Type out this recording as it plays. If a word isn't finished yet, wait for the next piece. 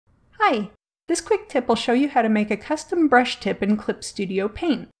Hi! This quick tip will show you how to make a custom brush tip in Clip Studio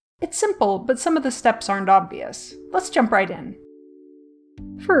Paint. It's simple, but some of the steps aren't obvious. Let's jump right in.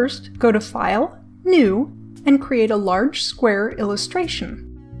 First, go to File, New, and create a large square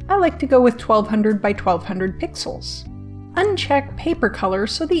illustration. I like to go with 1200 by 1200 pixels. Uncheck Paper Color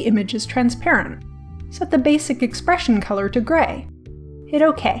so the image is transparent. Set the basic expression color to gray. Hit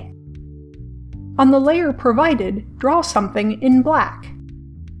OK. On the layer provided, draw something in black.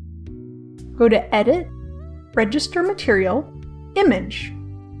 Go to Edit, Register Material, Image.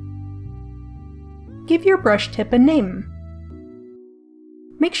 Give your brush tip a name.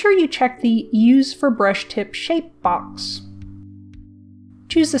 Make sure you check the Use for Brush Tip Shape box.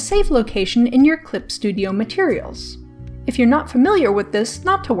 Choose a save location in your Clip Studio materials. If you're not familiar with this,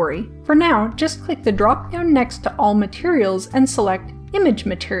 not to worry. For now, just click the drop-down next to All Materials and select Image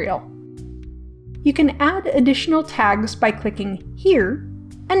Material. You can add additional tags by clicking here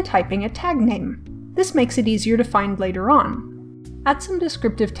and typing a tag name. This makes it easier to find later on. Add some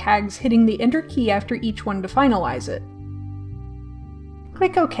descriptive tags, hitting the Enter key after each one to finalize it.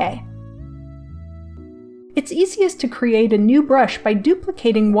 Click OK. It's easiest to create a new brush by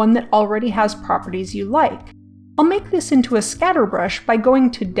duplicating one that already has properties you like. I'll make this into a scatter brush by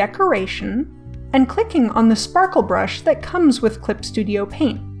going to Decoration and clicking on the sparkle brush that comes with Clip Studio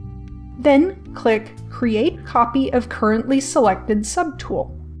Paint. Then click Create Copy of Currently Selected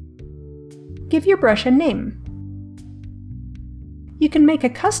Subtool. Give your brush a name. You can make a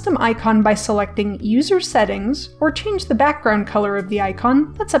custom icon by selecting User Settings or change the background color of the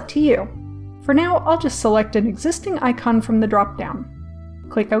icon, that's up to you. For now, I'll just select an existing icon from the drop-down.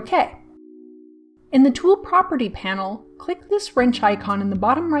 Click OK. In the Tool Property panel, click this wrench icon in the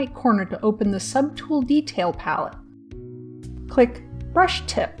bottom right corner to open the Subtool Detail palette. Click Brush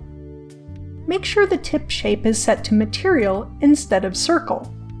Tip. Make sure the tip shape is set to Material instead of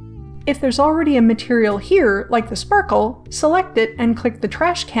Circle. If there's already a material here, like the sparkle, select it and click the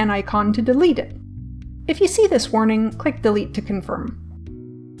trash can icon to delete it. If you see this warning, click Delete to confirm.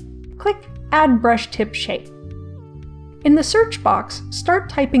 Click Add Brush Tip Shape. In the search box, start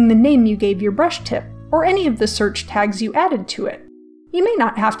typing the name you gave your brush tip, or any of the search tags you added to it. You may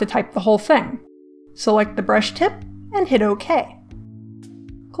not have to type the whole thing. Select the brush tip and hit OK.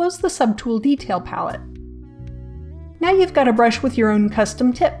 Close the Subtool Detail palette. Now you've got a brush with your own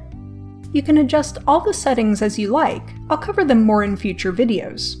custom tip. You can adjust all the settings as you like. I'll cover them more in future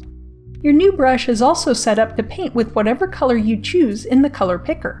videos. Your new brush is also set up to paint with whatever color you choose in the color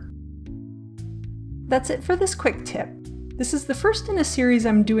picker. That's it for this quick tip. This is the first in a series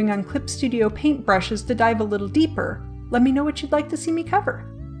I'm doing on Clip Studio Paint brushes to dive a little deeper. Let me know what you'd like to see me cover.